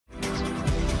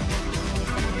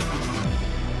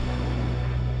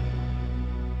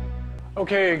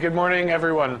Okay, good morning,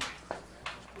 everyone.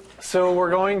 So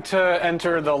we're going to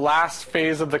enter the last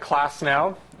phase of the class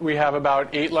now. We have about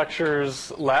 8 lectures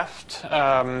left.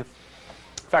 In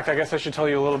fact, I guess I should tell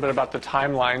you a little bit about the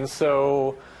timeline.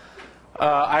 So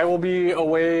I will be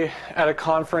away at a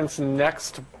conference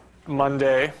next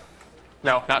Monday.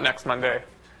 No, not next Monday.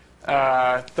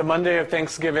 The Monday of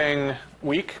Thanksgiving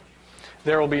week,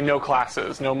 there will be no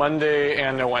classes, no Monday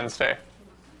and no Wednesday.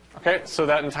 Okay, so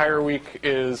that entire week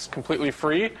is completely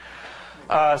free.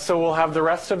 So we'll have the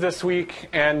rest of this week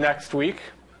and next week,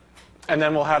 and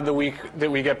then we'll have the week that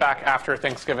we get back after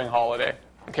Thanksgiving holiday.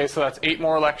 Okay, so that's 8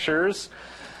 more lectures.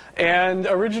 And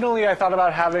originally I thought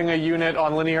about having a unit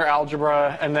on linear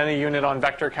algebra and then a unit on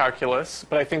vector calculus,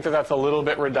 but I think that that's a little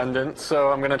bit redundant,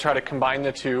 so I'm going to try to combine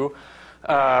the two,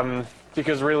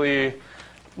 because really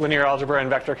linear algebra and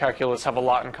vector calculus have a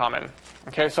lot in common.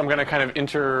 Okay, so I'm going to kind of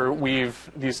interweave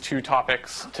these two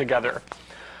topics together.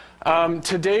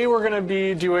 Today we're going to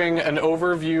be doing an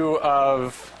overview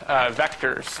of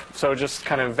vectors, so just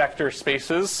kind of vector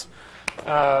spaces.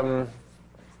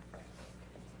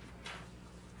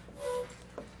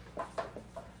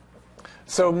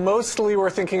 So mostly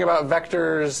we're thinking about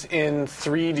vectors in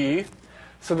 3D.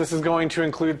 So this is going to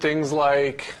include things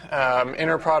like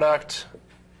inner product,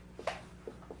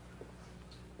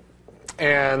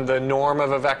 and the norm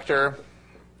of a vector,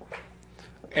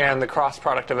 and the cross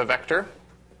product of a vector.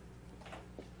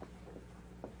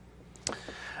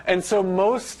 And so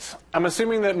I'm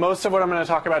assuming that most of what I'm going to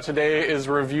talk about today is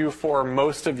review for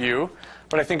most of you,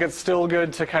 but I think it's still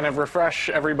good to kind of refresh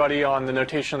everybody on the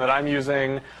notation that I'm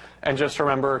using and just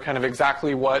remember kind of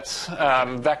exactly what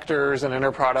vectors and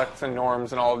inner products and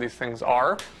norms and all of these things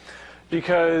are.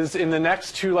 Because in the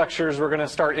next 2 lectures, we're going to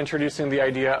start introducing the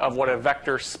idea of what a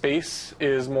vector space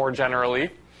is more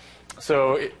generally.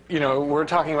 So, we're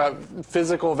talking about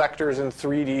physical vectors in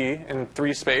 3D, in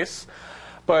 3 space.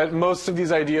 But most of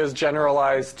these ideas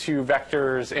generalize to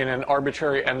vectors in an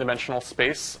arbitrary n-dimensional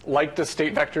space, like the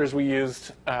state vectors we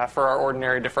used for our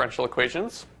ordinary differential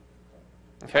equations.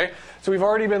 Okay, so we've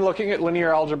already been looking at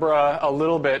linear algebra a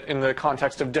little bit in the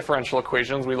context of differential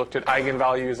equations. We looked at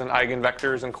eigenvalues and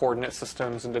eigenvectors and coordinate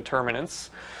systems and determinants.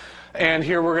 And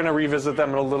here we're going to revisit them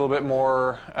in a little bit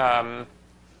more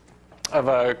of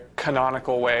a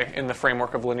canonical way in the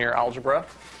framework of linear algebra.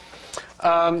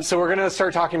 So we're going to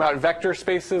start talking about vector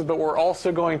spaces, but we're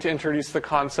also going to introduce the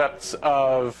concepts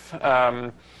of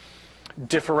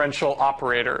differential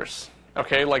operators.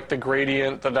 Okay, like the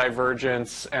gradient, the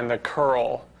divergence, and the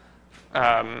curl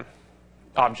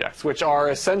objects, which are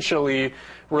essentially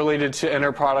related to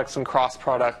inner products and cross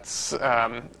products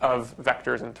of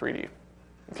vectors in 3D.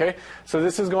 Okay, so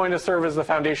this is going to serve as the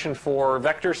foundation for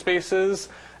vector spaces,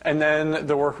 and then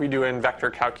the work we do in vector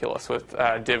calculus with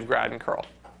div, grad, and curl.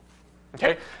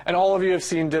 Okay, and all of you have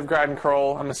seen div, grad, and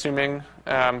curl, I'm assuming,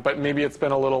 but maybe it's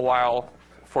been a little while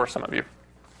for some of you.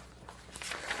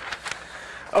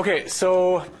 Okay,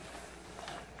 so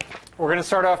we're going to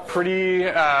start off pretty,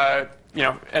 at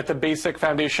the basic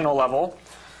foundational level.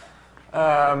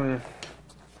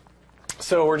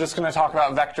 So we're just going to talk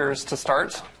about vectors to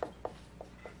start.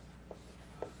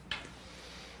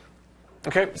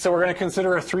 Okay, so we're going to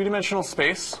consider a 3-dimensional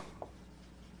space.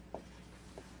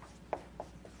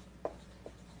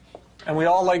 And we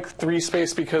all like 3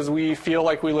 space because we feel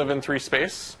like we live in 3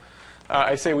 space.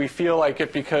 I say we feel like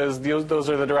it because those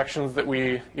are the directions that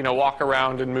we walk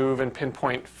around and move and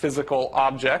pinpoint physical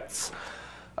objects.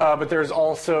 But there's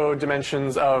also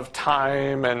dimensions of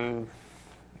time and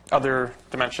other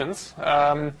dimensions.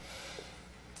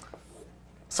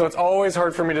 So it's always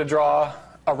hard for me to draw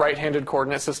a right-handed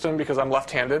coordinate system because I'm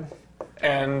left-handed.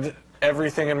 And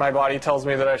everything in my body tells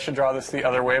me that I should draw this the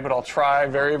other way, but I'll try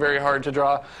very, very hard to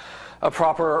draw a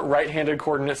proper right-handed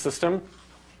coordinate system.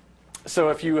 So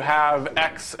if you have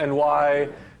x and y,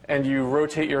 and you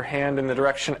rotate your hand in the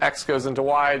direction x goes into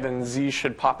y, then z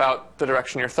should pop out the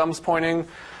direction your thumb's pointing.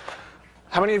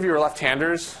 How many of you are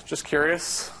left-handers? Just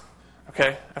curious.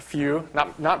 Okay, a few.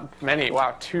 Not many.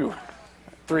 Wow, 2,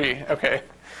 3. Okay.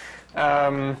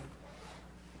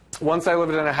 Once I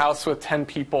lived in a house with 10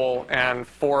 people, and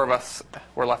 4 of us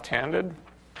were left-handed,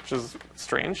 which is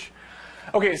strange.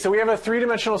 Okay, so we have a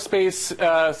 3-dimensional space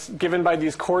given by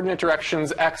these coordinate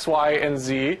directions x, y, and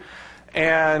z.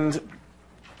 And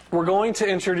we're going to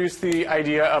introduce the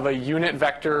idea of a unit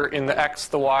vector in the x,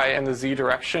 the y, and the z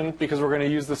direction because we're going to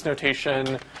use this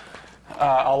notation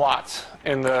a lot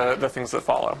in the things that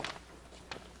follow.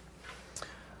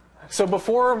 So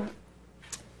before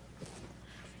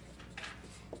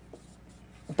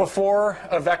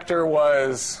a vector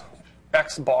was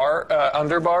x bar,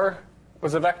 underbar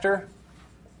was a vector.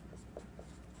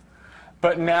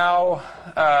 But now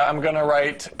I'm going to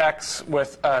write x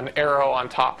with an arrow on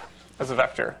top as a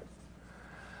vector.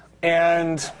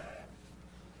 And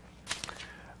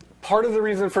part of the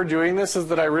reason for doing this is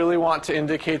that I really want to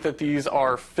indicate that these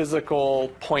are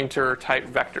physical pointer type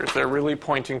vectors. They're really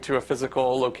pointing to a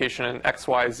physical location in x,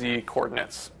 y, z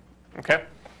coordinates. Okay?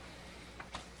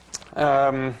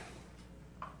 And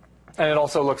it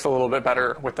also looks a little bit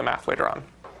better with the math later on.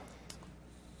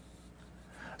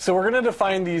 So we're going to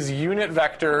define these unit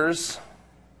vectors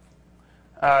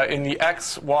in the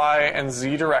x, y, and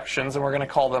z directions, and we're going to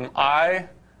call them I,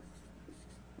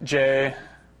 j,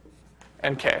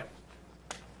 and k.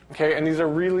 Okay, and these are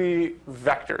really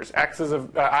vectors.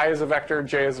 I is a vector,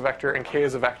 j is a vector, and k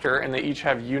is a vector, and they each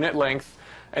have unit length,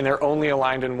 and they're only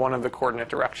aligned in one of the coordinate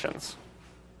directions.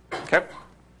 Okay?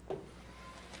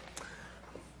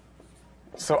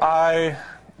 So I,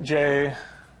 j,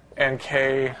 and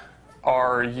k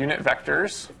are unit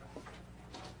vectors,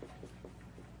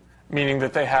 meaning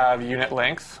that they have unit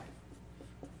length.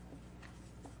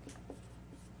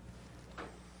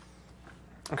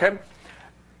 Okay?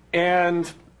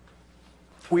 And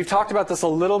we've talked about this a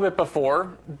little bit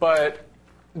before, but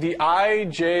the I,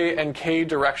 j, and k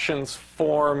directions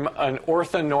form an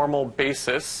orthonormal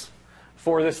basis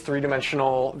for this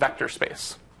three-dimensional vector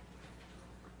space.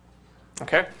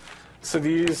 Okay? So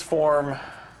these form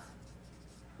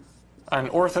an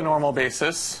orthonormal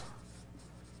basis.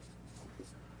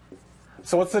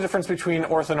 So what's the difference between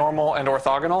orthonormal and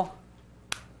orthogonal?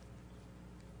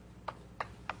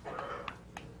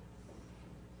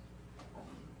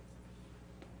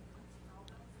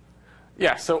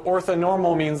 Yeah, so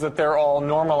orthonormal means that they're all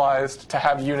normalized to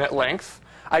have unit length.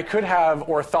 I could have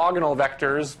orthogonal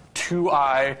vectors,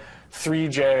 2i,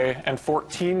 3j, and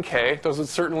 14k. Those would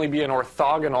certainly be an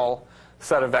orthogonal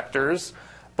set of vectors.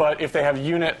 But if they have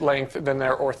unit length, then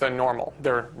they're orthonormal.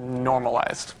 They're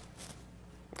normalized.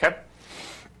 Okay?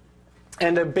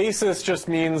 And a basis just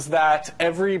means that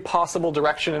every possible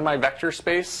direction in my vector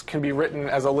space can be written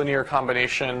as a linear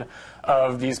combination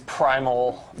of these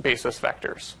primal basis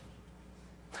vectors.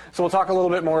 So we'll talk a little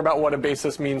bit more about what a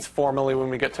basis means formally when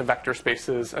we get to vector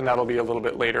spaces, and that'll be a little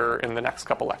bit later in the next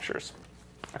couple lectures.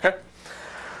 Okay?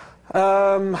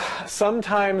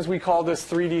 Sometimes we call this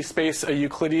 3D space a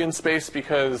Euclidean space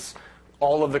because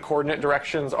all of the coordinate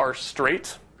directions are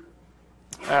straight.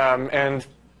 And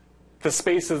the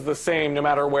space is the same no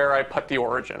matter where I put the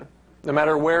origin. No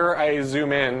matter where I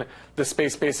zoom in, the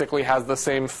space basically has the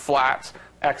same flat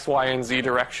x, y, and z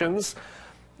directions.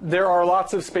 There are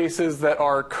lots of spaces that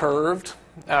are curved.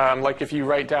 Like if you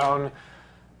write down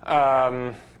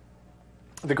the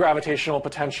gravitational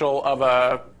potential of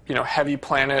a heavy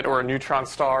planet or a neutron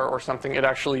star or something, it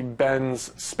actually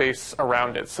bends space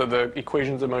around it. So the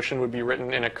equations of motion would be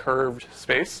written in a curved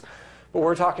space. But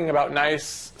we're talking about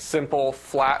nice, simple,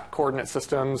 flat coordinate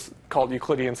systems called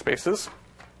Euclidean spaces.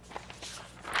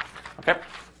 Okay.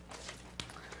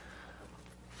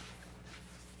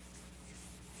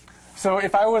 So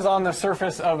if I was on the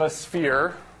surface of a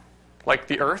sphere, like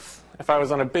the Earth, if I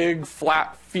was on a big,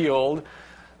 flat field,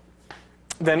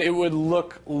 then it would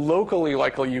look locally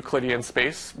like a Euclidean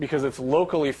space because it's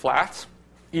locally flat.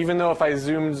 Even though if I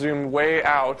zoom way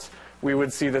out, we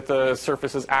would see that the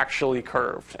surface is actually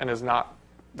curved and is not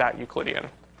that Euclidean.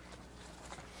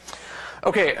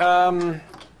 Okay,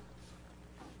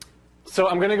 so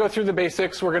I'm going to go through the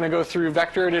basics. We're going to go through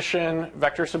vector addition,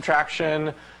 vector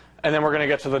subtraction, and then we're going to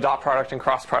get to the dot product and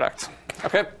cross product.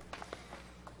 Okay?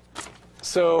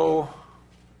 So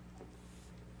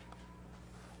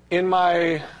in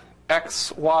my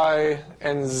x, y,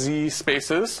 and z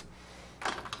spaces,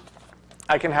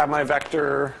 I can have my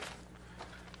vector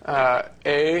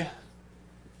a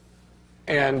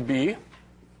and b.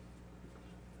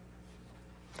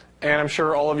 And I'm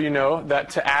sure all of you know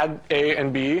that to add a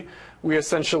and b, we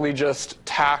essentially just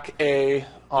tack a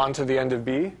onto the end of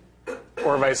b,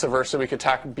 or vice versa. We could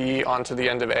tack b onto the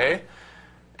end of a,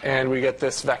 and we get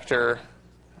this vector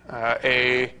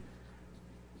a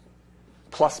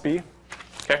plus b.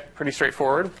 Okay, pretty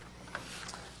straightforward.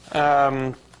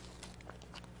 And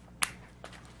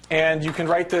you can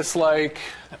write this like,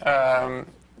 so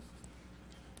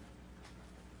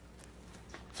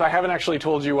I haven't actually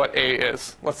told you what a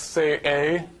is. Let's say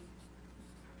a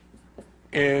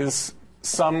is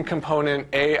some component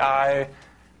ai,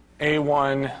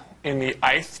 a1 in the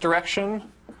ith direction,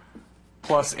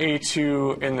 plus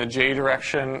a2 in the j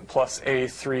direction, plus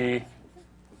a3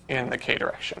 in the k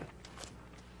direction.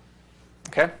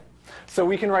 Okay? So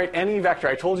we can write any vector.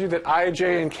 I told you that I,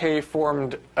 j, and k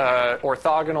formed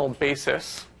orthogonal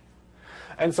basis.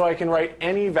 And so I can write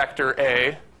any vector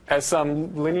A as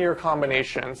some linear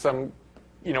combination, some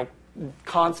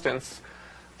constants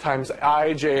times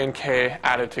I, j, and k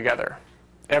added together.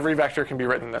 Every vector can be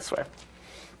written this way.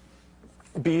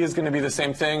 B is going to be the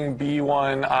same thing,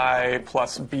 b1i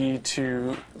plus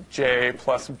b2j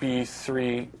plus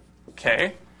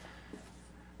b3k.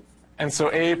 And so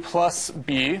a plus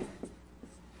b,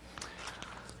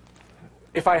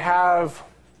 if I have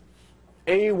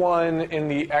a1 in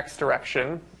the x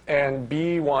direction and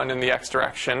b1 in the x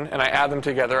direction, and I add them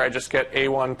together, I just get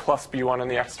a1 plus b1 in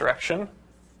the x direction,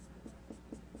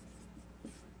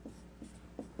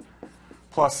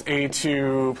 plus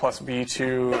a2 plus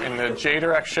b2 in the j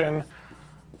direction,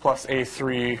 plus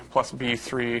a3 plus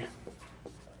b3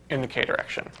 in the k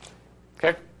direction.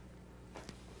 Okay?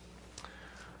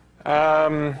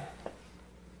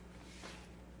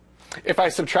 If I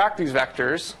subtract these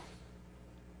vectors,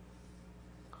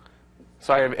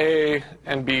 so I have a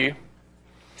and b,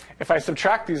 if I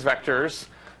subtract these vectors,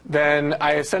 then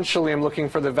I essentially am looking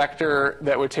for the vector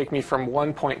that would take me from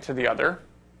one point to the other.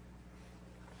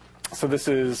 So this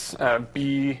is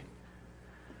b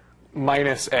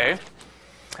minus a.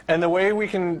 And the way we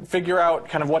can figure out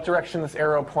kind of what direction this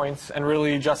arrow points and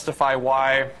really justify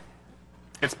why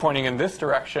it's pointing in this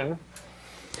direction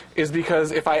is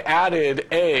because if I added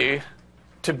a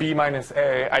to b minus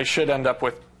a, I should end up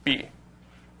with b.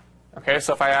 Okay,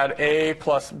 so if I add a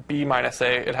plus b minus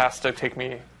a, it has to take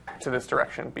me to this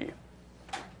direction, b.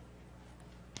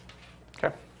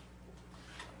 Okay.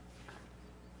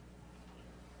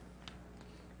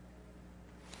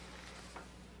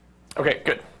 Okay,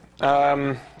 good.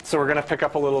 So we're going to pick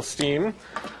up a little steam.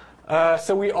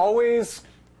 So we always,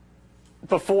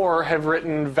 before, have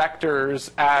written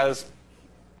vectors as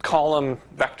column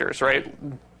vectors, right?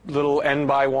 Little n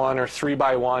by 1 or 3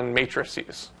 by 1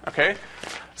 matrices. Okay?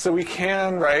 So we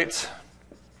can write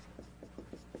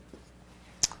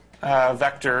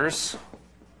vectors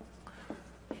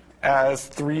as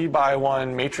 3 by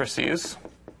 1 matrices.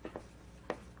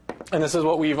 And this is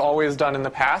what we've always done in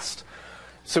the past.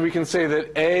 So we can say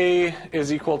that A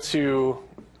is equal to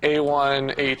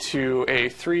A1, A2,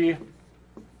 A3.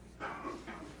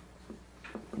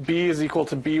 B is equal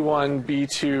to B1,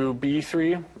 B2,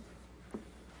 B3.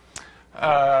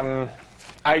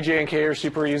 I, j, and k are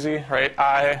super easy, right?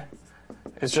 I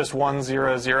is just 1,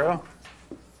 0, 0.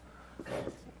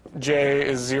 J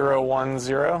is 0, 1,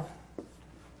 0.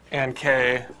 And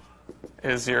k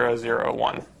is 0, 0,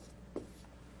 1.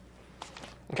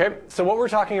 Okay, so what we're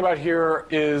talking about here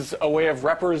is a way of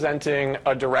representing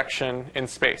a direction in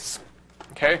space.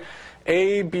 Okay,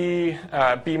 A, B,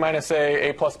 B minus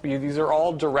A plus B, these are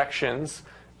all directions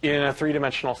in a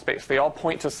three-dimensional space. They all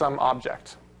point to some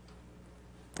object.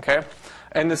 Okay,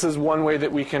 and this is one way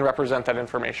that we can represent that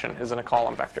information, is in a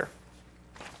column vector.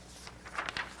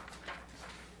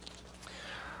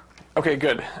 Okay,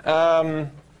 good. So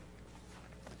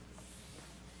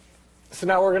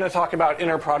now we're going to talk about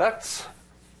inner products.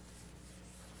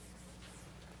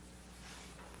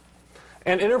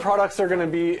 And inner products are going to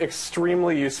be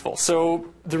extremely useful.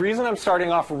 So the reason I'm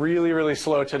starting off really, really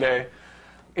slow today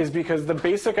is because the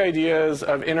basic ideas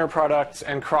of inner products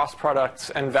and cross products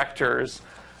and vectors,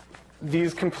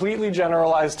 these completely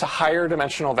generalize to higher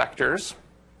dimensional vectors.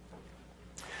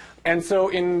 And so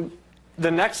in the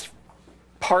next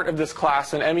part of this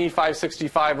class, in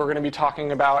ME565, we're going to be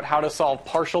talking about how to solve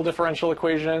partial differential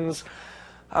equations,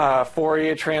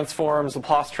 Fourier transforms,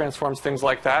 Laplace transforms, things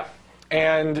like that.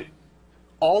 And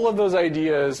all of those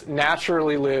ideas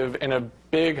naturally live in a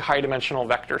big high-dimensional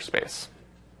vector space.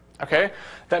 Okay?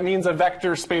 That means a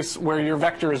vector space where your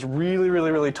vector is really, really,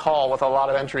 really tall with a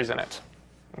lot of entries in it.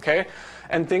 Okay?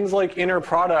 And things like inner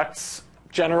products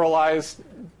generalize,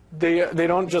 they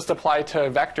don't just apply to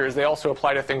vectors, they also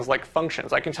apply to things like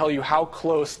functions. I can tell you how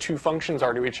close two functions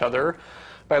are to each other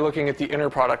by looking at the inner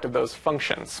product of those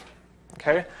functions.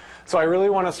 Okay? So I really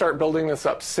want to start building this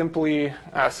up simply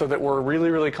so that we're really,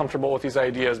 really comfortable with these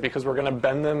ideas, because we're going to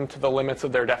bend them to the limits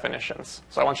of their definitions.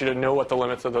 So I want you to know what the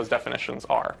limits of those definitions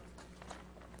are.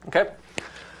 Okay?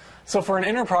 So for an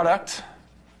inner product,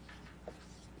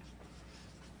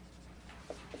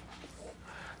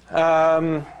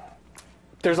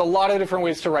 there's a lot of different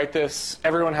ways to write this.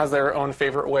 Everyone has their own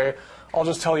favorite way. I'll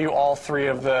just tell you all three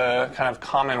of the kind of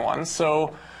common ones.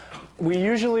 So we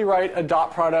usually write an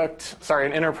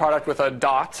inner product with a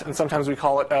dot, and sometimes we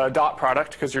call it a dot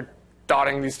product because you're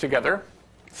dotting these together.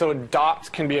 So a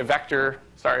dot can be a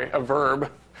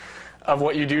verb of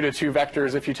what you do to two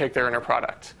vectors if you take their inner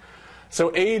product.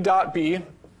 So A dot B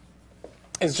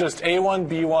is just A1,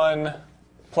 B1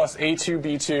 plus A2,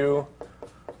 B2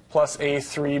 plus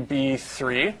A3,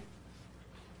 B3.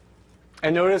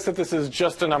 And notice that this is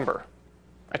just a number.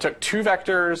 I took two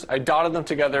vectors, I dotted them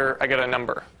together, I get a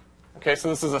number. Okay, so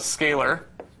this is a scalar.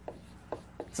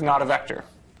 It's not a vector.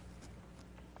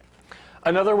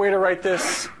 Another way to write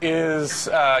this is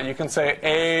you can say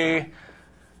A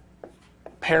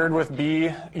paired with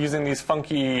B using these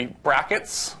funky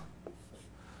brackets.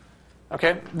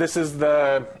 Okay, this is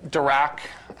the Dirac.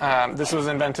 This was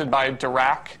invented by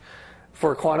Dirac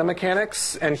for quantum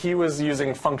mechanics, and he was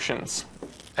using functions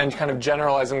and kind of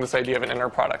generalizing this idea of an inner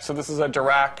product. So this is a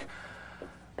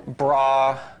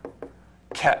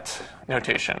Dirac-Bra-Ket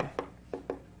notation.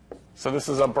 So this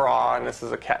is a bra and this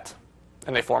is a ket,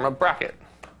 and they form a bracket.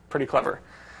 Pretty clever.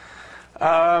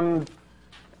 And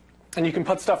you can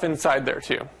put stuff inside there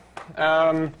too.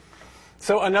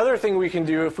 So another thing we can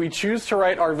do, if we choose to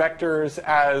write our vectors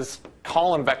as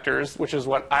column vectors, which is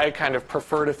what I kind of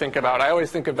prefer to think about. I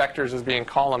always think of vectors as being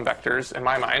column vectors in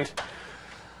my mind.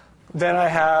 Then I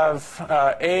have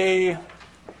A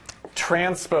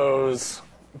transpose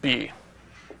B.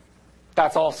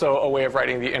 That's also a way of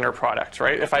writing the inner product,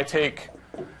 right? If I take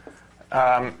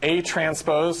A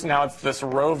transpose, now it's this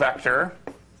row vector,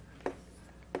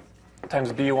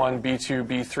 times B1, B2,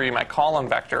 B3, my column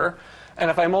vector. And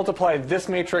if I multiply this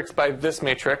matrix by this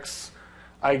matrix,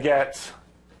 I get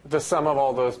the sum of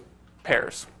all those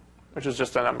pairs, which is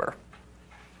just a number.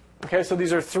 Okay, so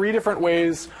these are three different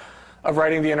ways of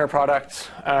writing the inner product.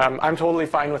 I'm totally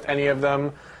fine with any of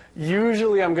them.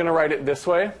 Usually I'm going to write it this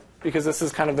way, because this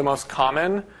is kind of the most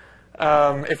common.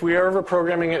 If we are ever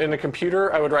programming it in a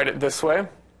computer, I would write it this way.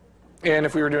 And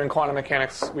if we were doing quantum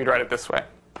mechanics, we'd write it this way.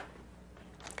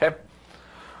 Okay?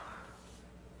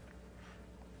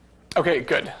 Okay,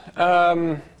 good.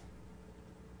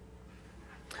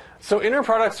 So inner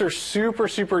products are super,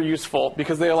 super useful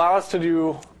because they allow us to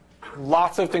do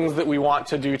lots of things that we want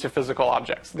to do to physical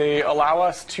objects. They allow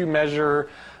us to measure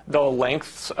the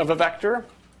lengths of a vector.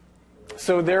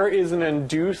 So there is an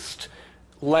induced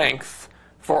length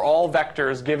for all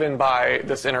vectors given by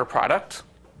this inner product.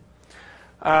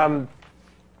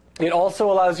 It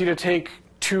also allows you to take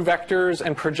two vectors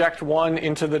and project one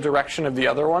into the direction of the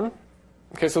other one.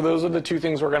 Okay, so those are the two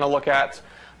things we're going to look at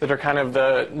that are kind of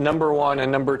the number one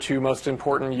and number two most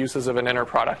important uses of an inner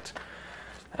product.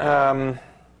 Okay,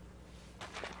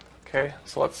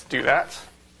 so let's do that.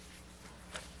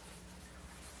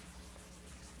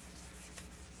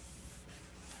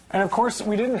 And of course,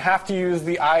 we didn't have to use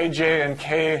the I, J, and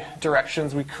K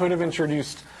directions. We could have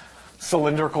introduced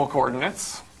cylindrical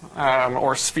coordinates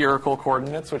or spherical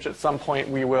coordinates, which at some point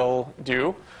we will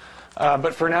do.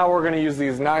 But for now, we're going to use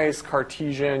these nice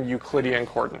Cartesian Euclidean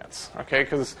coordinates, okay?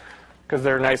 Because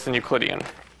they're nice and Euclidean.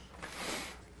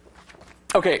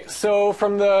 Okay, so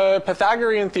from the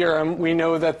Pythagorean theorem, we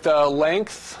know that the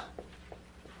length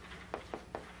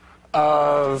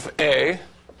of A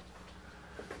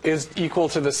is equal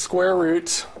to the square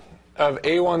root of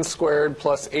A1 squared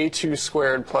plus A2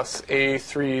 squared plus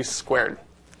A3 squared.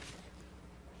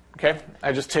 Okay,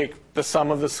 I just take the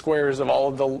sum of the squares of all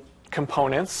of the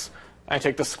components. I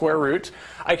take the square root.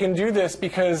 I can do this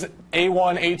because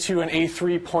A1, A2, and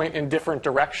A3 point in different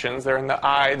directions. They're in the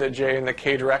I, the J, and the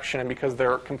K direction, and because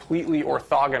they're completely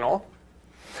orthogonal.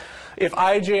 If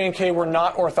I, J, and K were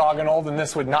not orthogonal, then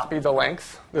this would not be the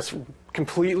length. This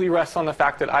completely rests on the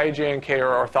fact that I, J, and K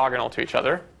are orthogonal to each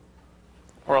other,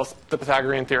 or else the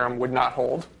Pythagorean theorem would not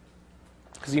hold,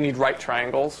 because you need right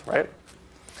triangles, right?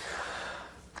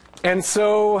 And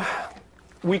so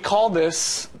we call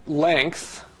this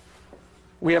length.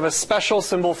 We have a special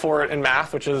symbol for it in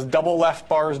math, which is double left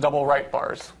bars, double right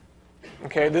bars.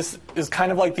 Okay, this is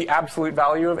kind of like the absolute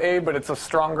value of A, but it's a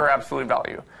stronger absolute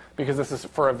value because this is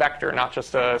for a vector, not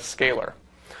just a scalar.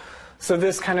 So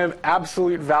this kind of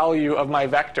absolute value of my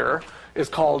vector is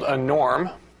called a norm.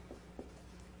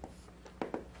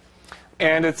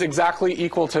 And it's exactly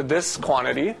equal to this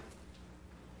quantity,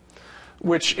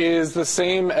 which is the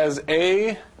same as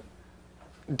A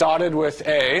dotted with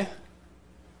A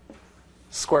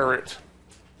square root.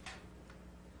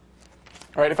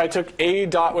 All right, if I took A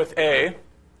dot with A,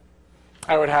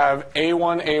 I would have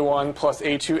A1, A1 plus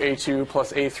A2, A2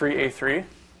 plus A3, A3.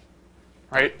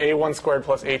 Right, A1 squared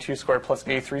plus A2 squared plus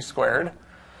A3 squared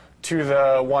to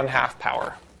the 1/2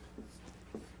 power.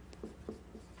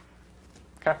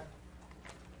 Okay.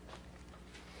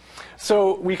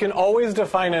 So we can always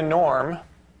define a norm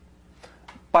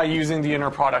by using the inner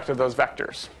product of those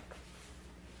vectors.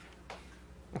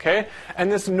 Okay?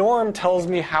 And this norm tells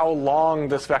me how long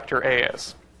this vector A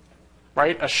is.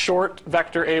 Right? A short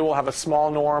vector A will have a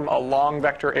small norm. A long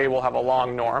vector A will have a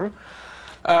long norm.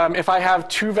 If I have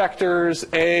two vectors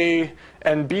A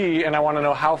and B and I want to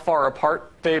know how far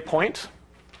apart they point,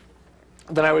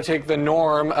 then I would take the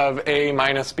norm of A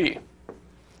minus B.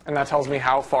 And that tells me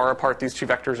how far apart these two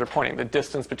vectors are pointing, the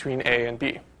distance between A and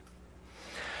B.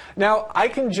 Now, I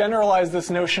can generalize this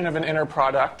notion of an inner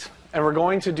product, and we're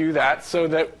going to do that so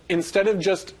that instead of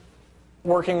just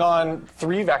working on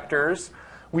 3 vectors,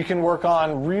 we can work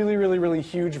on really, really, really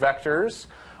huge vectors,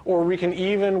 or we can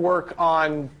even work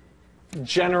on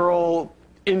general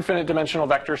infinite dimensional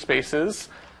vector spaces,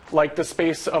 like the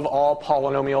space of all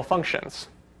polynomial functions.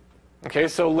 Okay,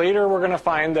 so later we're going to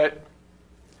find that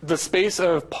the space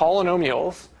of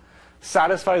polynomials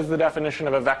satisfies the definition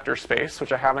of a vector space,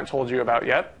 which I haven't told you about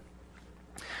yet.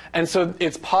 And so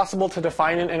it's possible to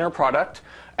define an inner product,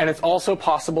 and it's also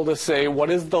possible to say what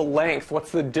is the length,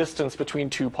 what's the distance between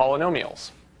 2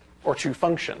 polynomials, or 2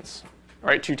 functions,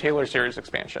 right? 2 Taylor series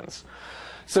expansions.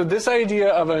 So this idea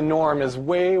of a norm is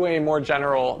way, way more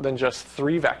general than just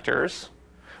 3 vectors,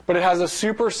 but it has a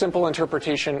super simple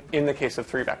interpretation in the case of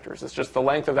 3 vectors. It's just the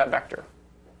length of that vector.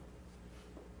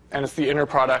 And it's the inner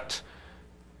product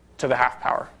to the half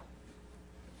power.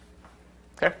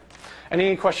 Okay?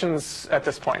 Any questions at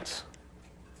this point?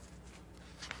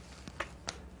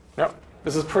 No?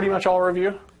 This is pretty much all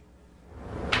review?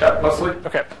 Yeah, mostly?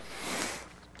 Okay.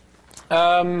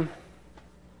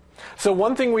 So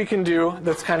one thing we can do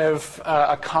that's kind of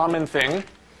a common thing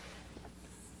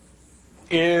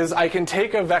is I can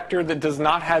take a vector that does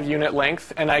not have unit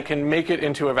length and I can make it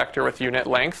into a vector with unit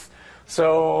length.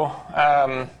 So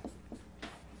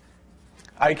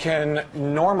I can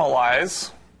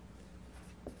normalize.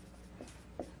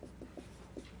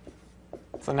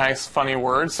 It's a nice, funny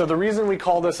word. So the reason we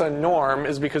call this a norm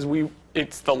is because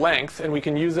it's the length, and we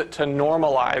can use it to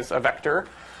normalize a vector.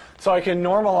 So I can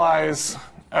normalize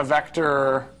a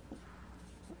vector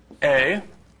A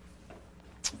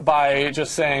by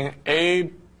just saying A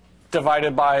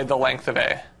divided by the length of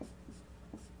A.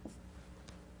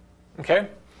 Okay?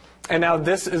 And now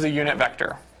this is a unit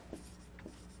vector.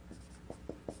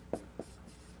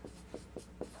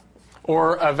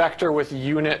 Or a vector with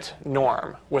unit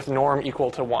norm, with norm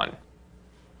equal to 1.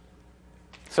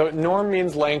 So norm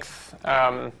means length.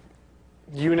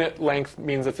 Unit length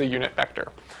means it's a unit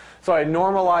vector. So I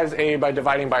normalize A by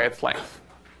dividing by its length.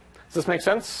 Does this make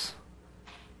sense?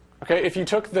 Okay, if you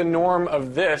took the norm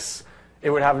of this,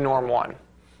 it would have norm 1.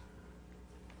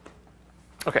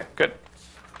 Okay, good.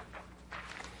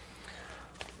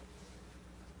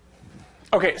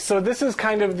 Okay, so this is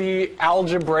kind of the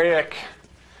algebraic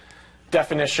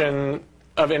definition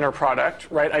of inner product,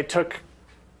 right? I took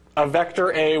a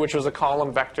vector A, which was a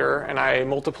column vector, and I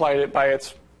multiplied it by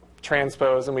its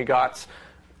transpose, and we got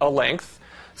a length.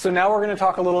 So now we're going to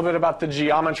talk a little bit about the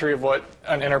geometry of what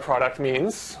an inner product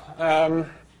means.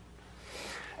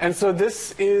 And so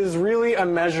this is really a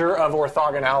measure of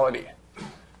orthogonality.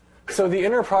 So the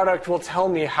inner product will tell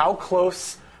me how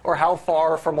close or how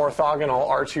far from orthogonal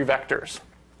are 2 vectors.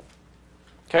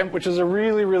 Okay, which is a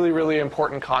really, really, really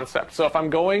important concept. So if I'm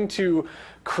going to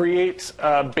create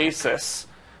a basis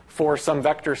for some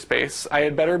vector space, I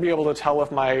had better be able to tell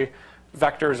if my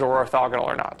vectors are orthogonal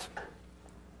or not.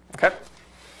 Okay?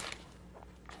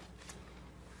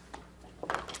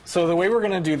 So the way we're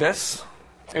going to do this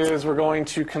is we're going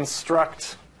to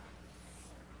construct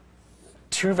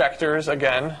 2 vectors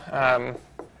again.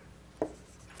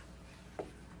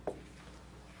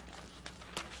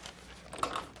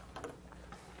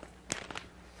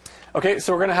 Okay,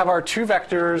 so we're going to have our 2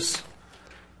 vectors,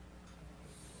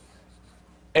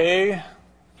 A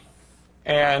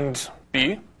and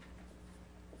B.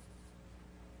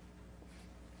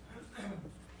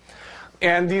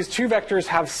 And these 2 vectors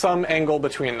have some angle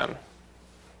between them.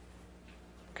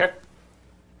 Okay?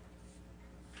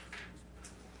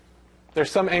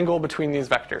 There's some angle between these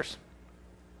vectors.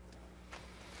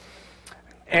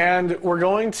 And we're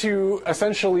going to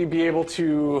essentially be able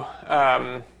to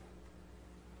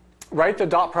write the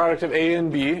dot product of A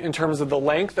and B in terms of the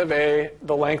length of A,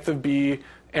 the length of B,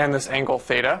 and this angle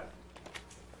theta.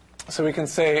 So we can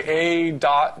say A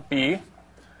dot B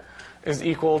is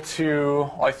equal to,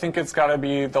 well, I think it's got to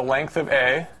be the length of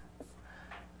A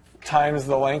times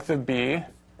the length of B,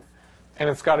 and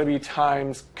it's got to be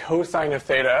times cosine of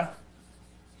theta.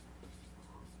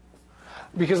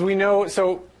 Because we know,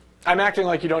 so I'm acting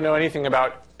like you don't know anything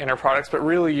about inner products, but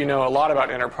really you know a lot about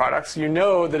inner products. You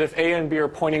know that if A and B are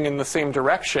pointing in the same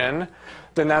direction,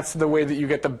 then that's the way that you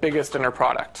get the biggest inner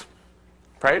product,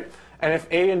 right? And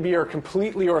if A and B are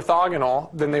completely orthogonal,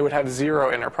 then they would have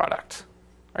 0 inner product.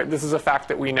 Right? This is a fact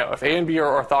that we know. If A and B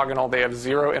are orthogonal, they have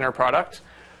 0 inner product.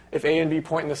 If A and B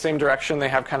point in the same direction, they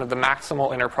have kind of the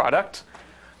maximal inner product.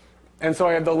 And so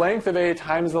I have the length of A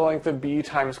times the length of B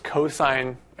times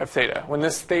cosine of theta. When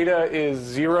this theta is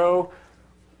 0,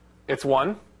 it's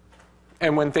 1.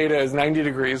 And when theta is 90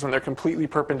 degrees, when they're completely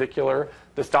perpendicular,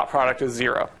 this dot product is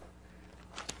 0.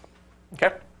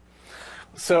 Okay?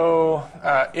 So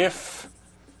if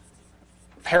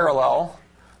parallel,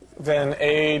 then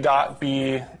A dot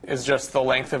B is just the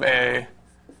length of A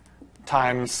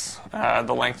times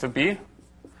the length of B.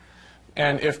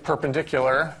 And if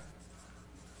perpendicular,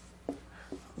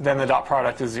 then the dot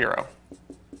product is 0.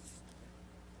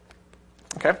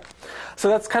 Okay? So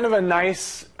that's kind of a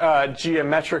nice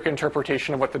geometric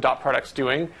interpretation of what the dot product's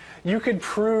doing. You could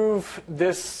prove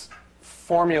this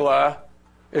formula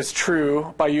is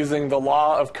true by using the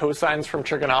law of cosines from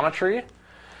trigonometry,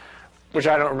 which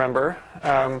I don't remember.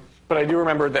 But I do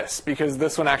remember this, because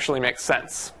this one actually makes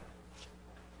sense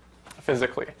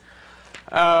physically.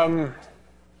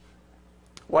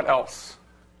 What else?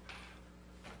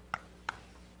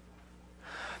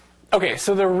 Okay,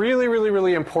 so the really, really,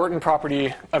 really important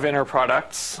property of inner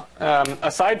products,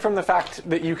 aside from the fact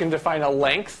that you can define a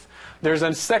length, there's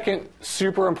a second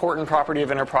super important property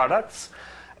of inner products,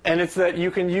 and it's that you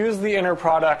can use the inner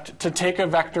product to take a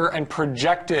vector and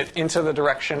project it into the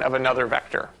direction of another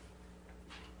vector.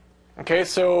 Okay,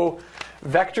 so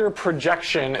vector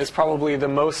projection is probably the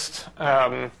most,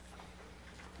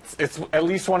 it's at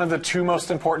least one of the two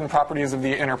most important properties of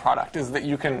the inner product, is that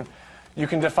you can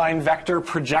define vector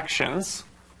projections.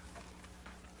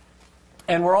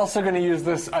 And we're also going to use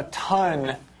this a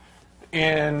ton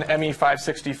in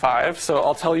ME565. So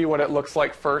I'll tell you what it looks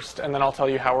like first, and then I'll tell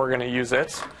you how we're going to use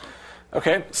it.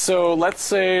 Okay, so let's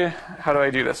say, how do I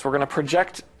do this? We're going to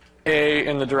project A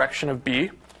in the direction of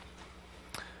B.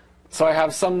 So I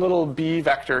have some little B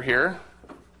vector here.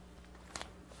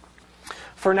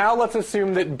 For now, let's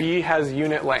assume that B has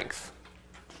unit length.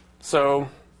 So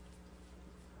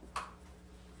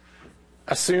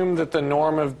assume that the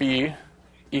norm of B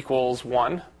equals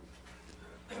 1.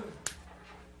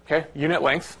 Okay, unit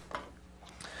length.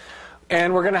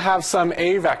 And we're going to have some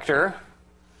A vector.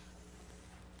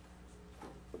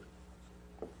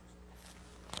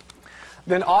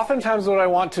 Then oftentimes what I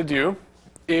want to do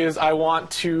is I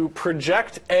want to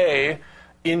project A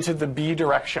into the B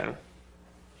direction.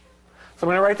 So I'm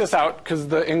going to write this out because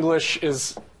the English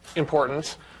is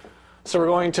important. So we're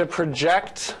going to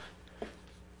project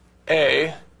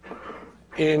A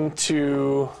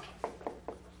into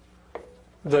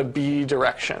the B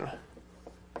direction.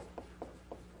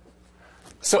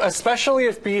 So especially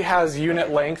if B has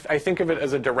unit length, I think of it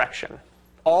as a direction.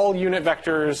 All unit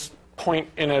vectors point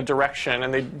in a direction,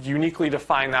 and they uniquely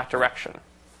define that direction.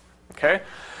 Okay?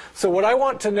 So what I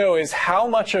want to know is how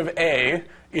much of A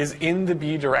is in the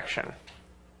B direction.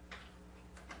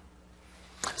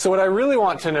 So what I really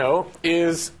want to know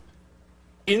is,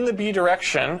 in the B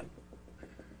direction,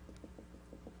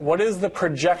 what is the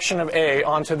projection of A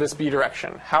onto this B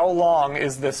direction? How long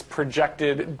is this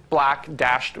projected black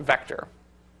dashed vector?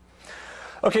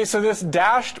 Okay, so this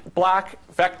dashed black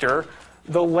vector,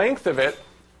 the length of it,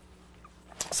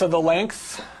 so the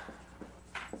length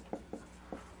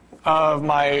of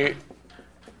my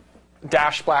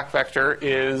dashed black vector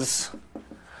is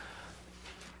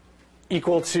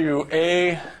equal to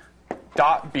A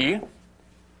dot B.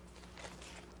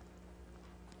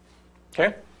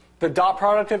 Okay? The dot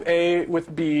product of A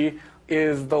with B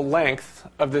is the length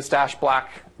of this dashed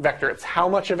black vector. It's how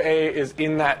much of A is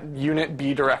in that unit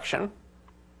B direction.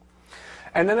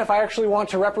 And then if I actually want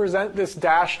to represent this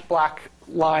dashed black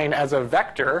line as a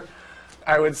vector,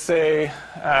 I would say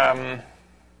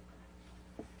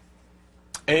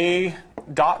A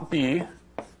dot B,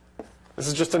 this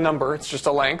is just a number, it's just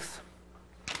a length,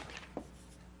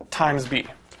 times B.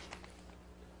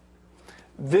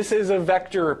 This is a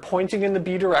vector pointing in the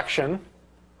B direction.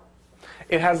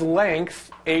 It has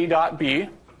length A dot B,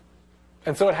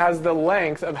 and so it has the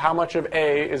length of how much of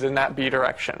A is in that B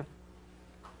direction.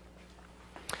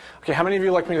 Okay, how many of you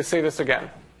would like me to say this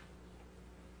again?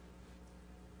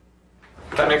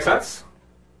 Does that make sense?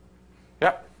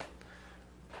 Yep.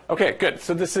 Okay, good.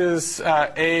 So this is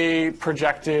A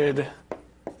projected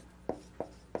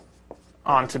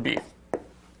onto B.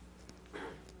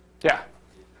 Yeah.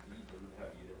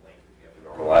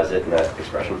 Normalize it in that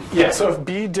expression. Yeah, so if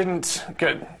B didn't,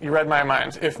 good, you read my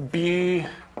mind. If B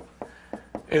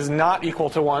is not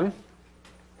equal to 1,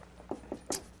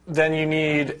 then you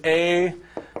need A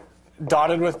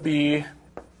dotted with B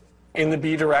in the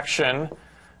B direction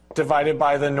divided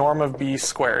by the norm of B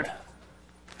squared.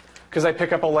 Because I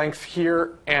pick up a length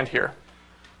here and here.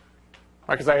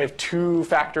 Because I have two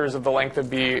factors of the length of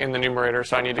B in the numerator,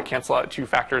 so I need to cancel out two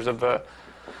factors of the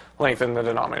length in the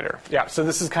denominator. Yeah, so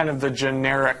this is kind of the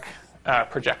generic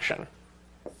projection.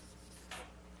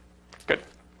 Good.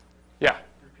 Yeah?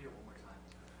 Repeat it one more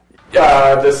time.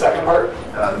 The second part?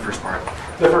 The first part.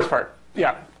 The first part,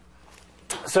 yeah.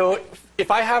 So if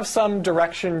I have some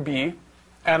direction B,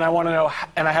 and I want to know,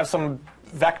 and I have some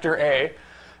vector A,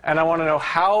 and I want to know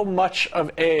how much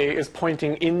of A is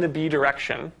pointing in the B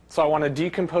direction. So I want to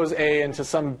decompose A into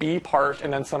some B part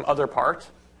and then some other part.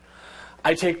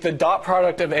 I take the dot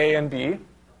product of A and B,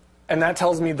 and that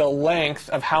tells me the length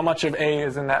of how much of A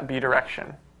is in that B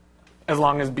direction, as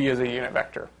long as B is a unit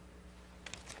vector.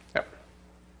 Yep.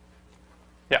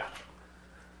 Yeah.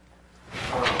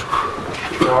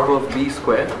 Norm of B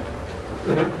squared.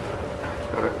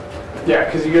 Mm-hmm. Okay. Yeah,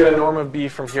 because you get a norm of B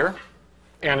from here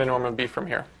and a norm of B from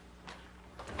here.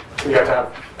 So you have to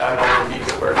have a norm of B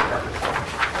squared here.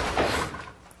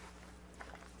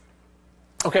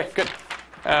 Okay, good.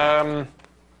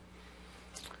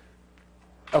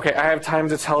 Okay, I have time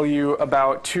to tell you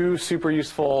about two super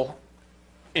useful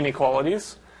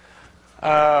inequalities. So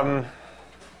I'm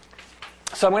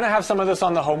going to have some of this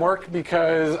on the homework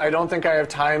because I don't think I have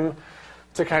time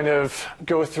to kind of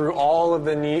go through all of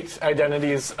the neat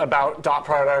identities about dot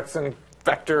products and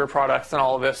vector products and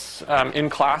all of this in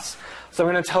class. So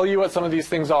I'm going to tell you what some of these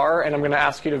things are, and I'm going to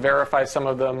ask you to verify some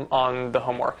of them on the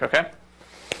homework, okay?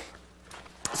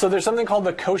 So there's something called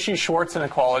the Cauchy-Schwarz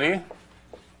inequality.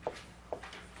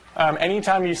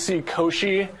 Anytime you see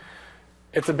Cauchy,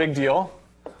 it's a big deal.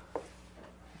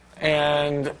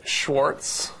 And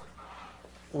Schwarz,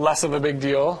 less of a big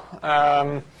deal.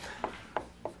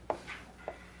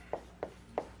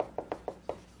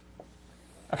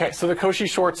 Okay, so the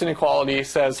Cauchy-Schwarz inequality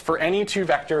says for any two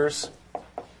vectors,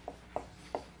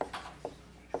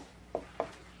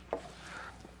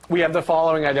 we have the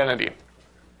following identity.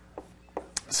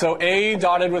 So A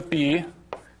dotted with B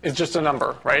is just a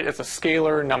number, right? It's a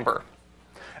scalar number.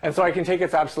 And so I can take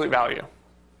its absolute value.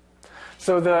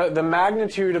 So the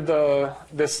magnitude of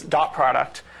this dot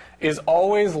product is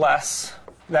always less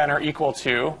than or equal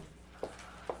to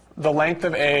the length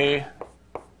of A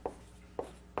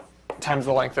times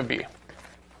the length of B.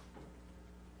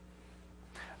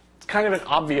 It's kind of an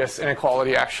obvious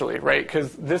inequality, actually, right?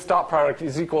 Because this dot product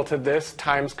is equal to this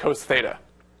times cos theta.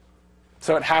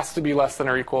 So it has to be less than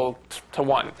or equal to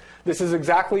 1. This is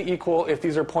exactly equal if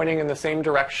these are pointing in the same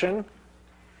direction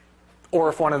or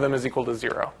if one of them is equal to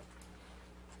 0.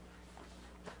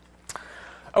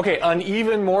 Okay, an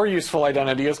even more useful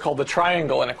identity is called the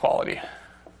triangle inequality.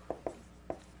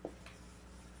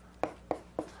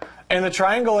 And the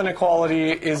triangle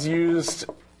inequality is used,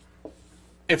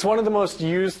 it's one of the most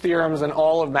used theorems in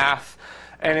all of math.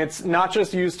 And it's not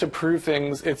just used to prove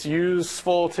things, it's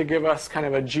useful to give us kind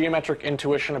of a geometric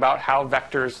intuition about how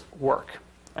vectors work.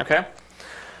 Okay?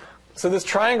 So this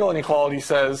triangle inequality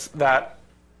says that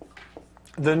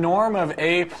the norm of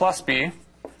A plus B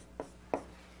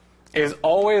is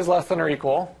always less than or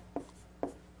equal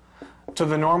to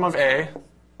the norm of A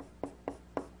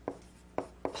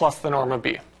plus the norm of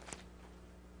B.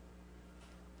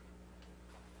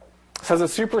 This has a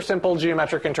super simple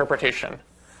geometric interpretation.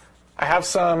 I have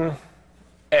some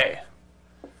A,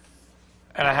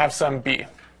 and I have some B.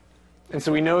 And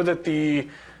so we know that the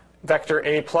vector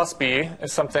A plus B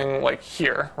is something like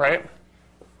here, right?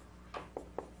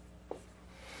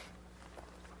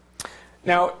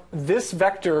 Now, this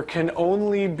vector can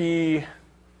only be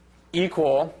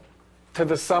equal to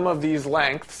the sum of these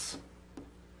lengths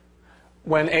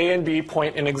when A and B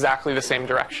point in exactly the same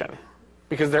direction,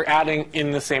 because they're adding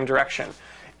in the same direction.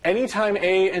 Anytime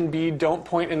A and B don't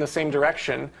point in the same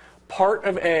direction, part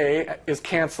of A is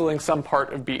canceling some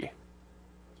part of B.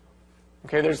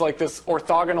 Okay, there's like this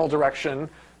orthogonal direction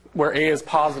where A is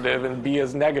positive and B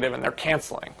is negative, and they're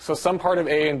canceling. So some part of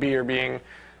A and B are being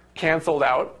canceled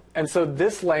out. And so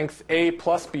this length, A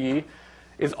plus B,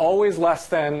 is always less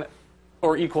than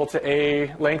or equal to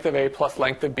A, length of A plus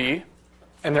length of B.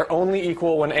 And they're only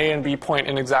equal when A and B point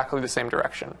in exactly the same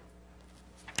direction.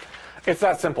 It's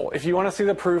that simple. If you want to see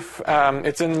the proof,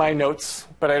 it's in my notes,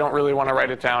 but I don't really want to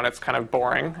write it down. It's kind of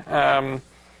boring.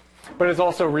 But it's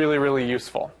also really, really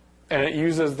useful. And it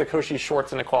uses the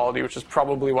Cauchy-Schwarz inequality, which is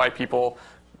probably why people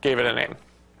gave it a name.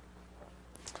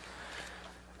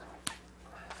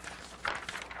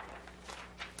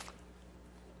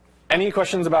 Any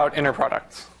questions about inner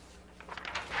products?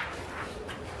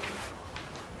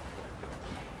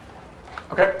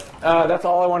 Okay, that's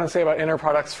all I want to say about inner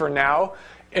products for now.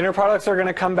 Inner products are going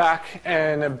to come back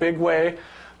in a big way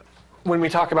when we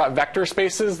talk about vector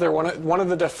spaces. They're one of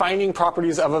the defining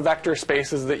properties of a vector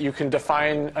space is that you can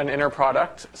define an inner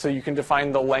product. So you can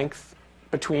define the length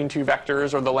between two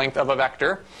vectors or the length of a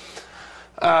vector.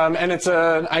 And it's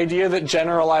an idea that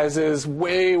generalizes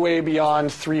way, way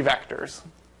beyond three vectors.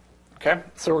 Okay,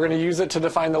 so we're going to use it to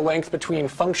define the length between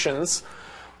functions.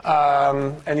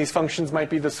 And these functions might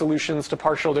be the solutions to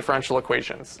partial differential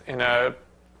equations in an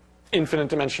infinite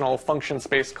dimensional function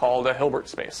space called a Hilbert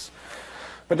space.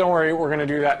 But don't worry, we're going to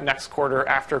do that next quarter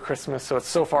after Christmas, so it's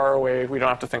so far away we don't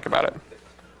have to think about it.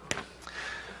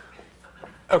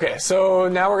 Okay, so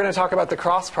now we're going to talk about the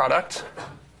cross product.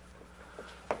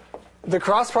 The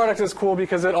cross product is cool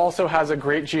because it also has a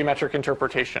great geometric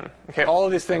interpretation. Okay, all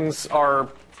of these things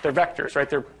they're vectors, right?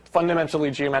 They're fundamentally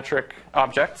geometric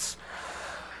objects.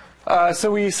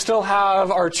 So we still have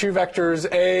our two vectors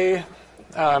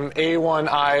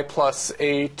a1i plus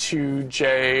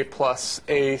a2j plus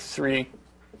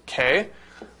a3k.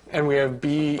 And we have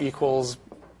b equals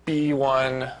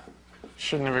b1,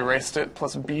 shouldn't have erased it,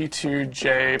 plus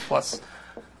b2j plus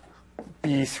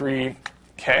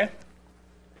b3k.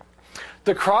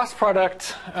 The cross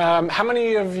product, how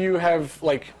many of you have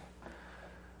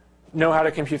know how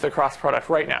to compute the cross product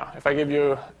right now? If I give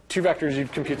you two vectors,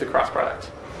 you'd compute the cross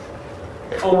product.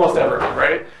 Almost everyone,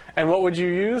 right? And what would you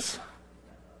use?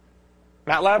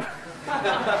 MATLAB?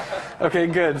 Okay,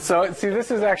 good. So see,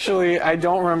 this is actually, I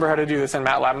don't remember how to do this in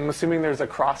MATLAB. I'm assuming there's a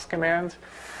cross command,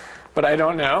 but I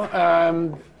don't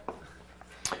know.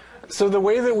 So the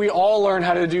way that we all learn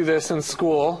how to do this in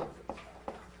school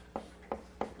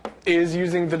is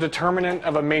using the determinant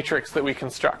of a matrix that we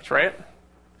construct, right?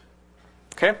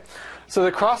 Okay, so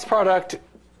the cross product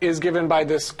is given by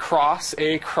this cross,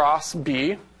 A cross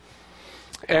B.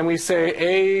 And we say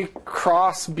A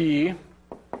cross B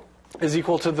is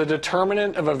equal to the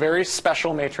determinant of a very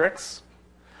special matrix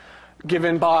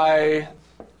given by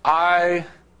I,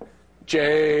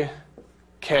 J,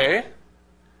 K,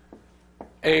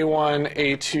 A1,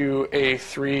 A2,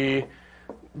 A3,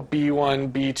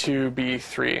 B1, B2,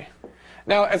 B3.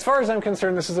 Now, as far as I'm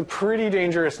concerned, this is a pretty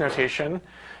dangerous notation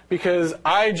because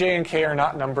I, J, and K are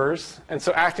not numbers. And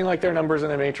so acting like they're numbers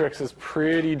in a matrix is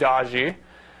pretty dodgy.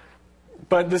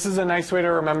 But this is a nice way to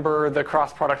remember the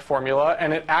cross product formula.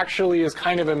 And it actually is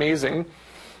kind of amazing.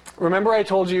 Remember I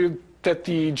told you that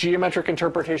the geometric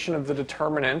interpretation of the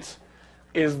determinant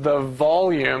is the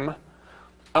volume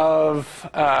of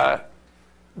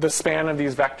the span of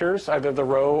these vectors, either the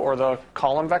row or the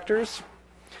column vectors.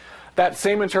 That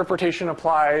same interpretation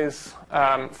applies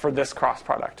for this cross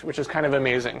product, which is kind of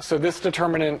amazing. So this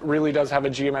determinant really does have a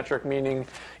geometric meaning,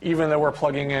 even though we're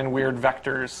plugging in weird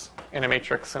vectors in a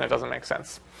matrix and it doesn't make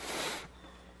sense.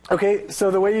 Okay, so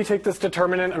the way you take this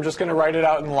determinant, I'm just going to write it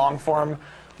out in long form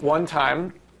one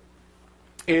time,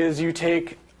 is you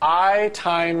take I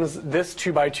times this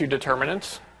 2 by 2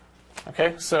 determinant.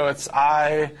 Okay, so it's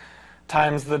I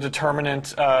times the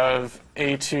determinant of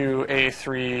A2,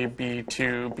 A3,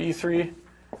 B2,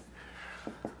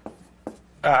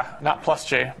 B3. Not plus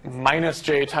J, minus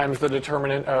J times the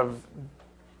determinant of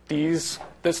this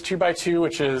 2 by 2,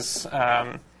 which is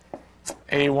A1,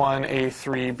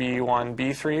 A3, B1,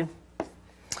 B3,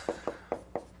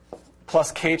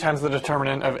 plus K times the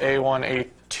determinant of A1,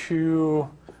 A2,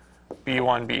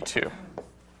 B1, B2.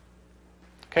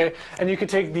 Okay, and you could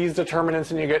take these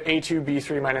determinants and you get A2,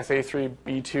 B3 minus A3,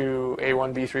 B2,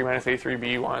 A1, B3 minus A3,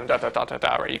 B1, dot, dot, dot, dot,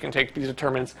 dot, right? You can take these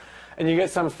determinants and you get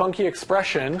some funky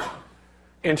expression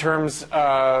in terms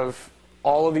of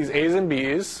all of these A's and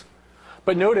B's.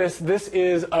 But notice this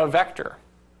is a vector.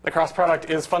 The cross product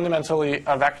is fundamentally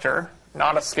a vector,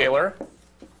 not a scalar,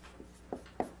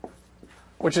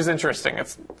 which is interesting.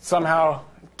 It's somehow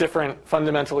different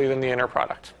fundamentally than the inner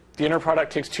product. The inner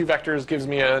product takes two vectors, gives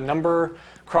me a number.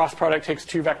 Cross product takes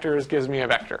two vectors, gives me a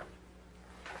vector.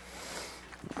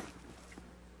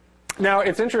 Now,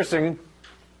 it's interesting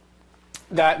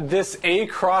that this A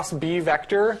cross B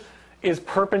vector is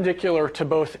perpendicular to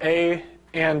both A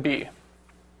and B.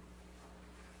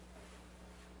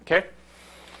 Okay?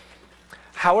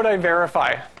 How would I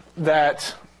verify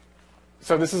that?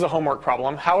 So this is a homework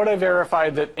problem. How would I verify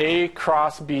that A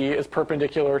cross B is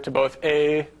perpendicular to both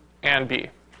A and B?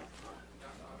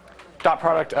 Dot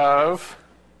product of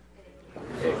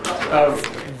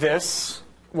this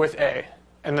with A,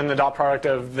 and then the dot product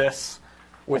of this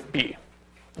with B.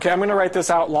 Okay, I'm going to write this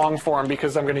out long form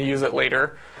because I'm going to use it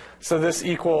later. So this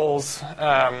equals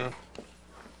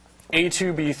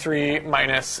A2B3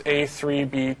 minus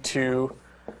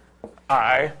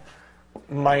A3B2I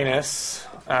minus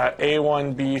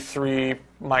A1B3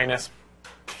 minus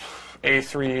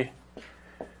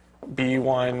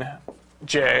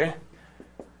A3B1J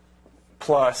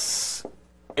plus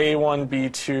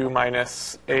A1B2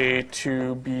 minus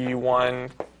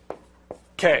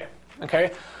A2B1K.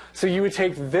 Okay? So you would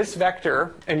take this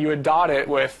vector and you would dot it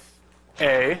with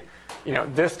A,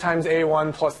 this times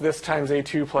A1 plus this times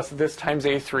A2 plus this times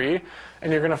A3,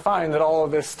 and you're going to find that all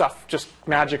of this stuff just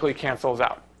magically cancels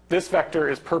out. This vector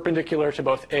is perpendicular to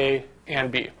both A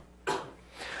and B.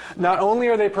 Not only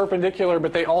are they perpendicular,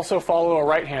 but they also follow a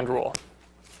right-hand rule.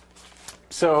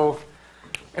 So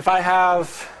if I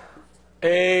have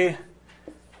A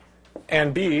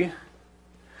and B,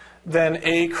 then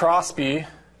A cross B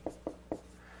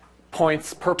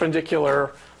points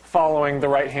perpendicular following the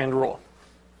right-hand rule.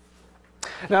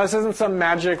 Now, this isn't some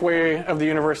magic way of the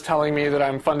universe telling me that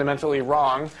I'm fundamentally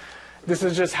wrong. This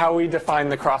is just how we define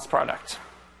the cross product.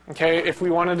 Okay? If we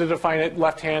wanted to define it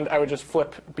left-hand, I would just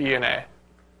flip B and A.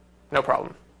 No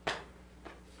problem.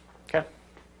 Okay?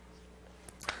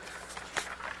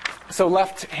 So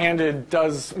left-handed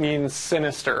does mean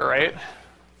sinister, right?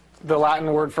 The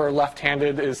Latin word for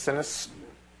left-handed is sinistrum,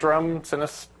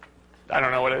 I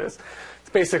don't know what it is. It's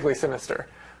basically sinister,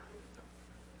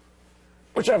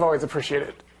 which I've always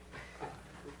appreciated.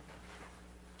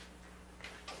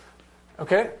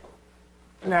 Okay?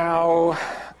 Now,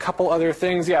 a couple other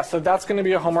things. Yeah, so that's going to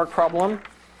be a homework problem.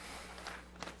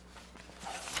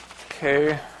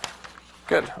 Okay,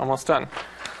 good, almost done.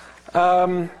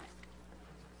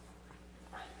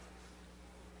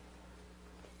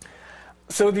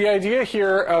 So the idea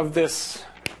here of this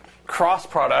cross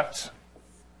product,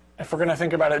 if we're going to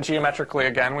think about it geometrically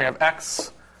again, we have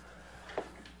x,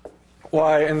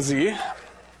 y, and z.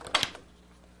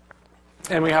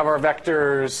 And we have our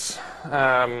vectors.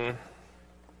 I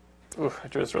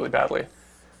drew this really badly.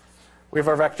 We have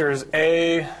our vectors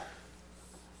A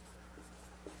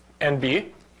and B.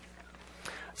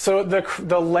 So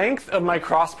the length of my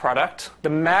cross product, the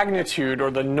magnitude or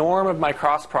the norm of my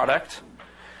cross product,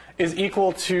 is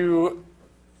equal to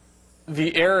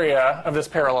the area of this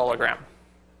parallelogram,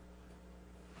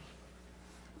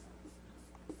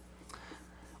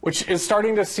 which is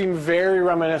starting to seem very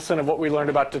reminiscent of what we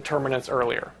learned about determinants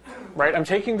earlier. Right? I'm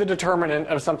taking the determinant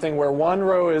of something where one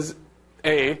row is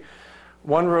A,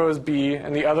 one row is B,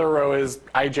 and the other row is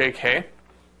ijk.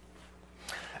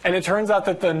 And it turns out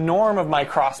that the norm of my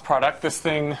cross product, this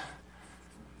thing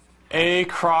A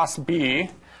cross B,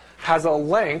 has a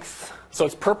length, so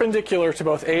it's perpendicular to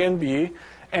both A and B,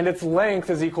 and its length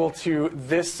is equal to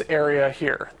this area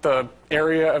here, the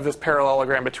area of this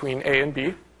parallelogram between A and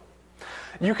B.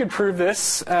 You could prove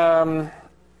this. It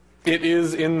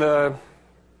is in the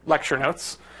lecture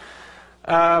notes.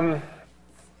 The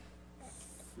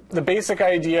basic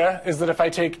idea is that if I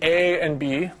take A and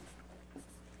B,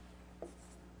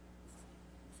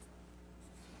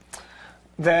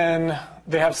 then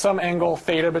they have some angle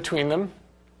theta between them.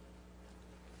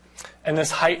 And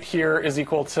this height here is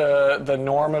equal to the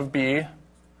norm of B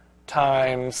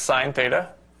times sine theta.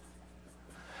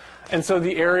 And so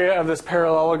the area of this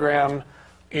parallelogram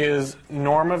is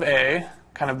norm of A,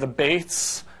 kind of the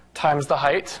base, times the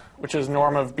height, which is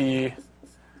norm of B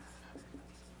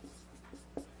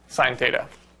sine theta.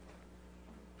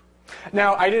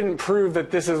 Now, I didn't prove that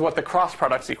this is what the cross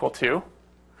product's equal to,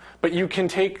 but you can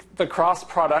take the cross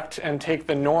product and take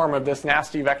the norm of this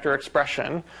nasty vector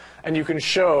expression, and you can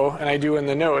show, and I do in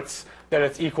the notes, that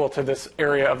it's equal to this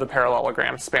area of the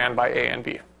parallelogram spanned by A and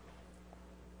B.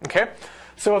 Okay?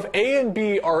 So if A and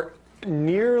B are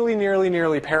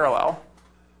nearly parallel,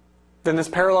 then this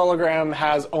parallelogram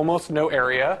has almost no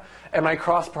area, and my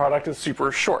cross product is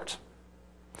super short.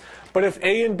 But if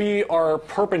A and B are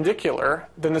perpendicular,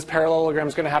 then this parallelogram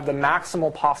is going to have the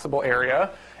maximal possible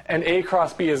area, and A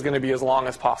cross B is going to be as long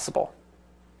as possible.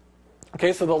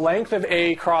 Okay, so the length of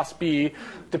A cross B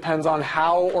depends on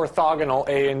how orthogonal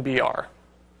A and B are.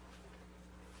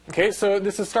 Okay, so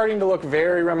this is starting to look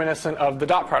very reminiscent of the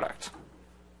dot product.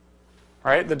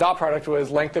 Right? The dot product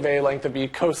was length of A, length of B,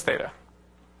 cos theta.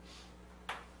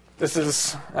 This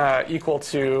is equal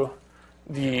to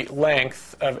the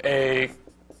length of A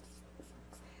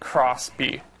cross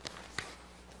B.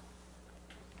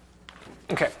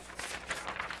 Okay.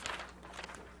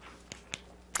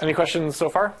 Any questions so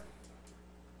far?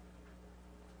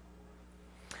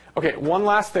 Okay, one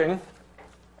last thing,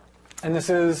 and this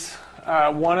is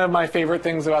one of my favorite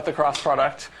things about the cross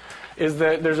product, is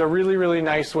that there's a really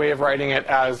nice way of writing it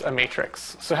as a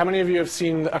matrix. So how many of you have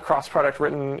seen a cross product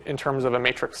written in terms of a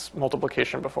matrix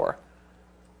multiplication before?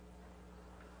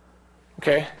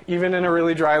 Okay, even in a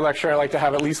really dry lecture, I like to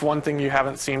have at least one thing you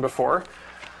haven't seen before.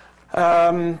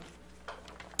 So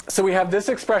we have this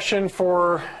expression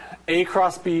for A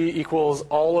cross B equals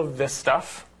all of this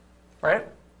stuff, right?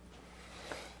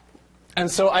 And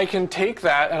so I can take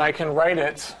that and I can write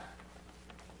it.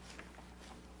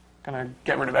 I'm going to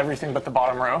get rid of everything but the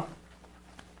bottom row.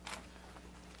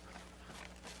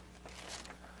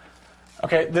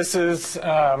 Okay, this is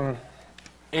A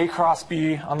cross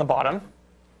B on the bottom.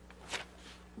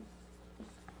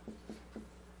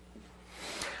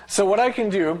 So what I can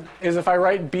do is if I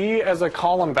write B as a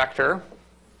column vector,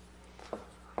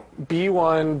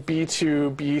 B1,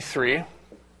 B2, B3,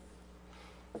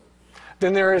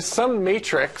 then there is some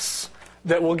matrix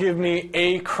that will give me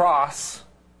A cross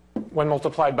when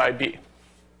multiplied by B.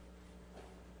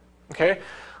 Okay?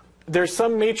 There's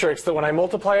some matrix that when I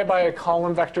multiply it by a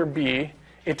column vector B,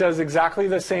 it does exactly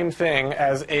the same thing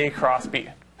as A cross B.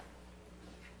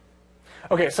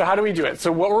 Okay, so how do we do it?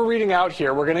 So what we're reading out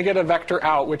here, we're going to get a vector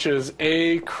out, which is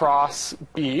A cross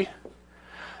B.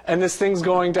 And this thing's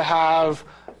going to have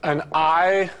an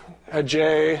I, a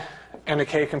J, and a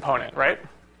K component, right?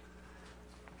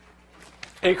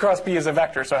 A cross B is a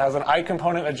vector, so it has an I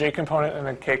component, a J component, and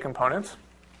a K component.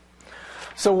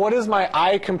 So what is my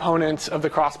I component of the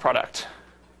cross product?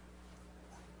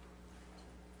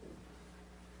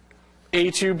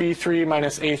 A2B3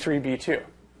 minus A3B2.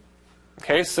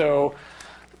 Okay, so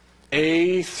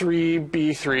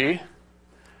A3B3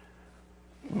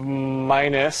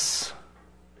 minus,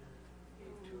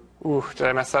 did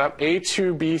I mess that up?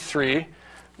 A2B3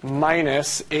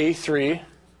 minus A3B2,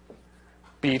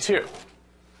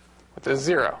 which is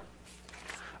 0.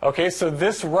 Okay, so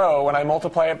this row, when I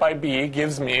multiply it by B,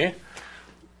 gives me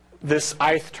this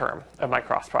ith term of my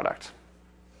cross product.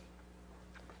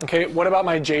 Okay, what about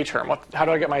my j term? How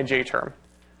do I get my j term?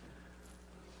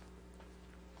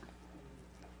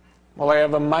 Well, I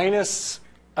have a plus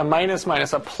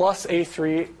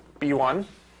A3B1.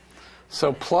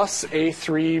 So plus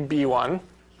A3B1.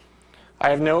 I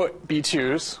have no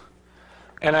B2s.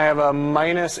 And I have a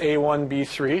minus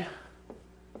A1B3.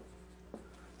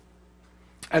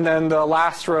 And then the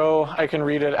last row, I can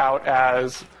read it out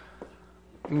as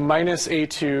minus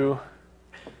A2,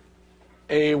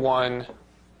 A1,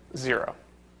 0.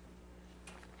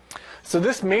 So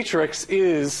this matrix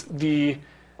is the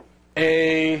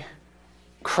A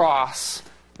cross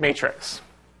matrix.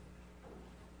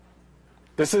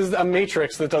 This is a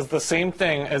matrix that does the same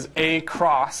thing as A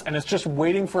cross, and it's just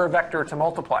waiting for a vector to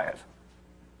multiply it.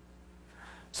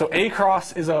 So A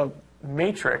cross is a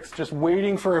matrix just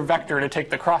waiting for a vector to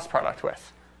take the cross product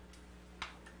with.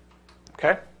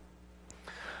 Okay?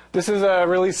 This is a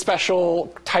really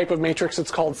special type of matrix. It's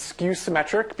called skew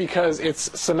symmetric because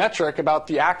it's symmetric about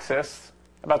the axis,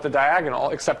 about the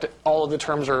diagonal, except all of the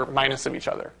terms are minus of each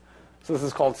other. So this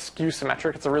is called skew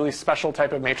symmetric. It's a really special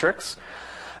type of matrix.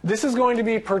 This is going to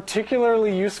be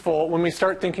particularly useful when we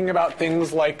start thinking about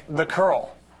things like the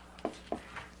curl,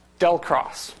 del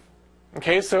cross.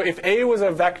 Okay, so if A was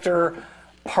a vector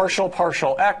partial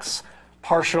partial x,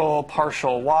 partial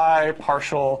partial y,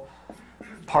 partial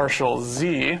partial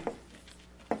z,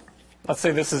 let's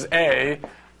say this is A,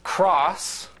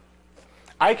 cross,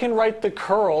 I can write the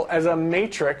curl as a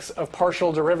matrix of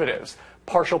partial derivatives,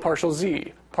 partial partial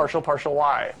z, partial partial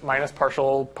y, minus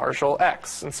partial partial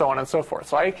x, and so on and so forth.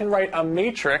 So I can write a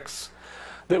matrix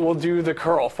that will do the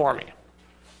curl for me.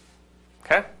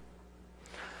 Okay?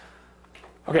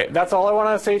 Okay, that's all I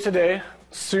want to say today.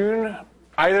 Soon,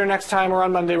 either next time or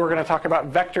on Monday, we're going to talk about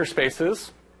vector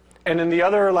spaces. And in the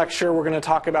other lecture, we're going to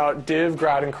talk about div,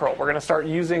 grad, and curl. We're going to start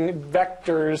using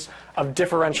vectors of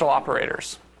differential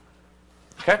operators.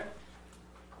 Okay?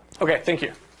 Okay, thank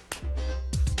you.